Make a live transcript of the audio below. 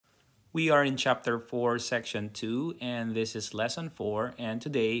We are in Chapter 4, Section 2, and this is Lesson 4. And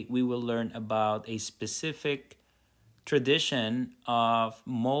today we will learn about a specific tradition of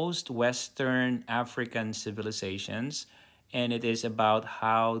most Western African civilizations, and it is about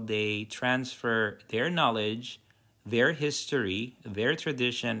how they transfer their knowledge, their history, their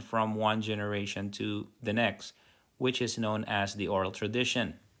tradition from one generation to the next, which is known as the oral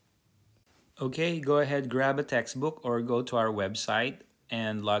tradition. Okay, go ahead, grab a textbook or go to our website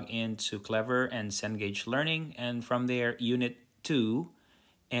and log in to Clever and Cengage Learning. And from there, Unit 2,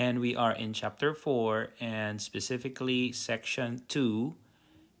 and we are in Chapter 4 and specifically Section 2,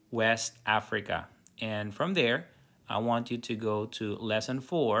 West Africa. And from there, I want you to go to Lesson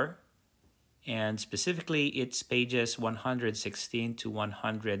 4, and specifically it's pages 116 to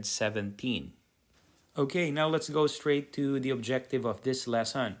 117. Okay, now let's go straight to the objective of this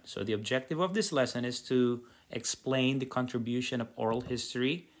lesson. So the objective of this lesson is to explain the contribution of oral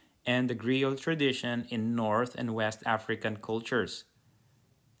history and the griot tradition in North and West African cultures.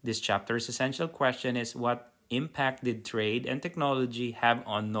 This chapter's essential question is, what impact did trade and technology have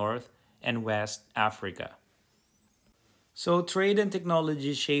on North and West Africa? So trade and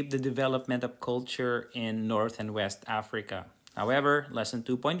technology shaped the development of culture in North and West Africa. However, Lesson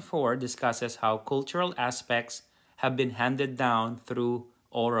 2.4 discusses how cultural aspects have been handed down through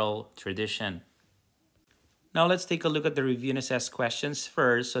oral tradition. Now let's take a look at the review and assess questions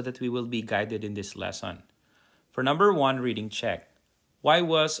first so that we will be guided in this lesson. For number 1, reading check. Why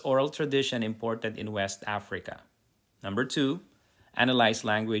was oral tradition important in West Africa? Number 2, analyze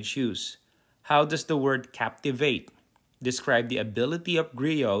language use. How does the word captivate describe the ability of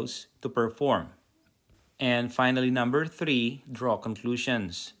griots to perform? And finally, number 3, draw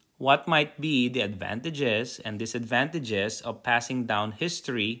conclusions. What might be the advantages and disadvantages of passing down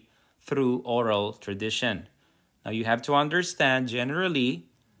history through oral tradition? Now, you have to understand, generally,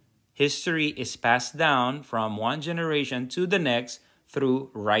 history is passed down from one generation to the next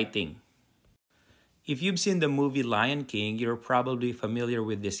through writing. If you've seen the movie Lion King, you're probably familiar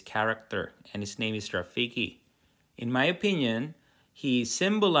with this character, and his name is Rafiki. In my opinion, he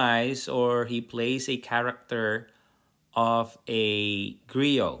symbolizes or he plays a character of a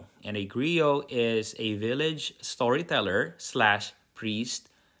griot. And a griot is a village storyteller slash priest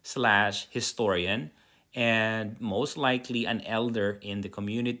slash historian, and most likely an elder in the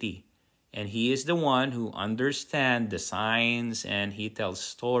community. And he is the one who understands the signs, and he tells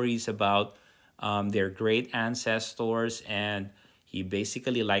stories about their great ancestors, and he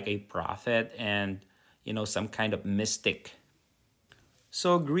basically like a prophet and some kind of mystic.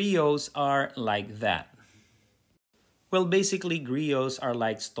 So griots are like that. Well, basically griots are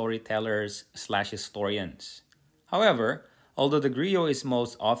like storytellers slash historians. However, although the griot is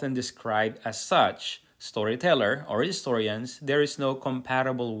most often described as such, storyteller or historians, there is no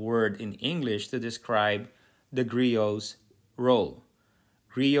comparable word in English to describe the griot's role.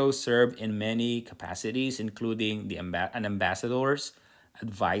 Griots serve in many capacities, including an ambassadors,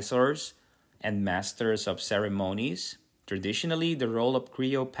 advisors, and masters of ceremonies. Traditionally, the role of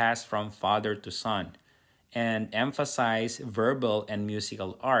griot passed from father to son and emphasized verbal and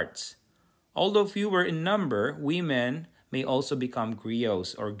musical arts. Although fewer in number, women may also become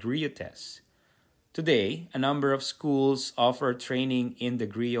griots or griotes. Today, a number of schools offer training in the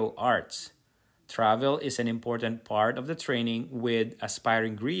griot arts. Travel is an important part of the training, with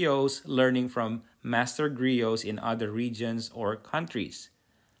aspiring griots learning from master griots in other regions or countries.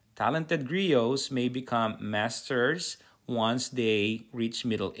 Talented griots may become masters once they reach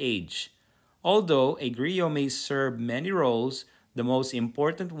middle age. Although a griot may serve many roles, the most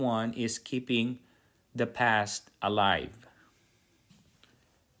important one is keeping the past alive.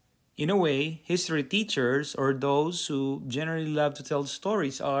 In a way, history teachers, or those who generally love to tell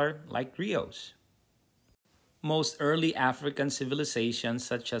stories, are like griots. Most early African civilizations,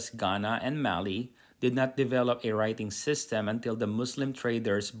 such as Ghana and Mali, did not develop a writing system until the Muslim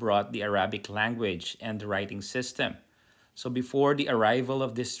traders brought the Arabic language and the writing system. So before the arrival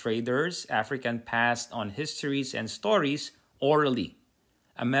of these traders, African passed on histories and stories orally,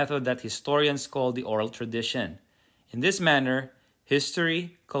 a method that historians call the oral tradition. In this manner,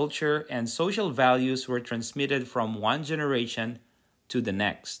 history, culture, and social values were transmitted from one generation to the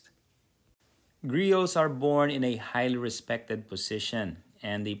next. Griots are born in a highly respected position,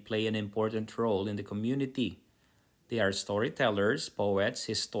 and they play an important role in the community. They are storytellers, poets,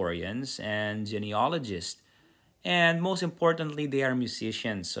 historians, and genealogists. And most importantly, they are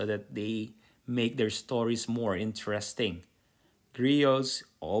musicians, so that they make their stories more interesting. Griots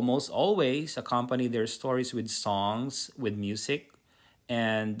almost always accompany their stories with songs, with music,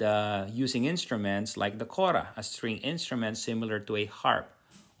 and using instruments like the kora, a string instrument similar to a harp,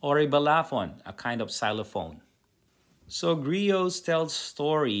 or a balafon, a kind of xylophone. So griots tell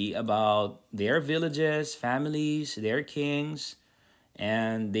story about their villages, families, their kings,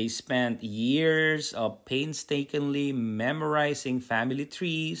 and they spent years of painstakingly memorizing family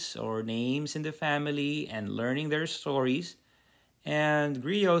trees or names in the family and learning their stories. And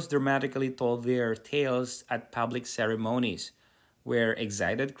griots dramatically told their tales at public ceremonies, where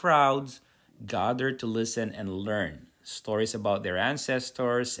excited crowds gathered to listen and learn. Stories about their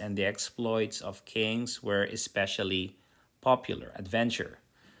ancestors and the exploits of kings were especially popular. Adventure.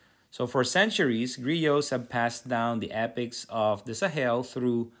 So, for centuries, griots have passed down the epics of the Sahel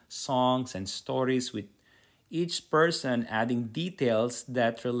through songs and stories, with each person adding details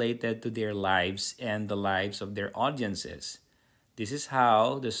that related to their lives and the lives of their audiences. This is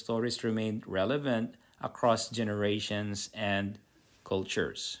how the stories remained relevant across generations and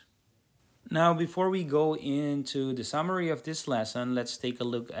cultures. Now, before we go into the summary of this lesson, let's take a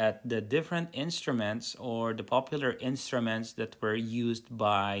look at the different instruments or the popular instruments that were used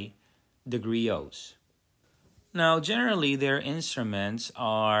by the griots. Now, generally, their instruments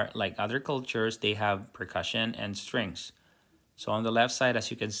are like other cultures, they have percussion and strings. So, on the left side,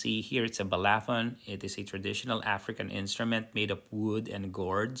 as you can see here, it's a balafon. It is a traditional African instrument made of wood and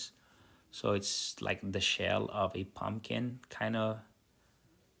gourds. So, it's like the shell of a pumpkin kind of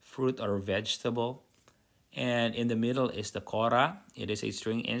fruit or vegetable. And in the middle is the kora. It is a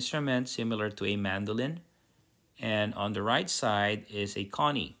string instrument similar to a mandolin. And on the right side is a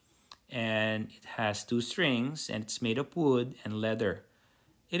koni. And it has two strings and it's made of wood and leather.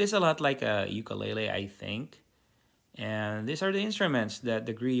 It is a lot like a ukulele, I think. And these are the instruments that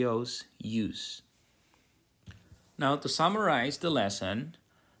the griots use. Now, to summarize the lesson,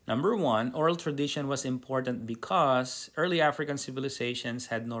 number one, oral tradition was important because early African civilizations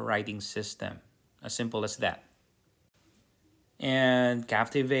had no writing system. As simple as that. And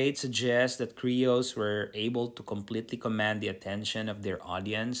Captivate suggests that griots were able to completely command the attention of their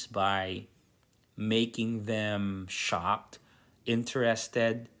audience by making them shocked,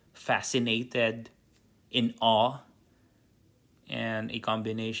 interested, fascinated, in awe, and a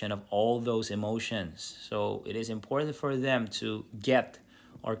combination of all those emotions. So it is important for them to get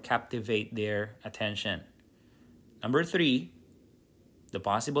or captivate their attention. Number three, the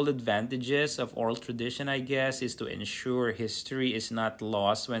possible advantages of oral tradition, I guess, is to ensure history is not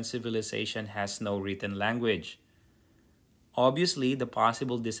lost when civilization has no written language. Obviously, the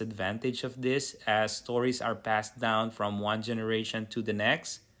possible disadvantage of this, as stories are passed down from one generation to the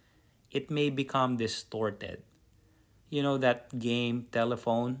next, it may become distorted. You know that game,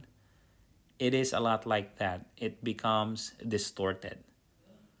 telephone? It is a lot like that. It becomes distorted.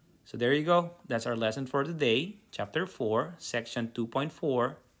 So there you go. That's our lesson for today. Chapter 4, Section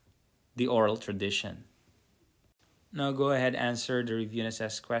 2.4, the oral tradition. Now go ahead and answer the review and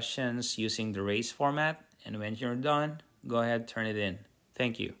assess questions using the race format. And when you're done, go ahead, turn it in.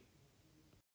 Thank you.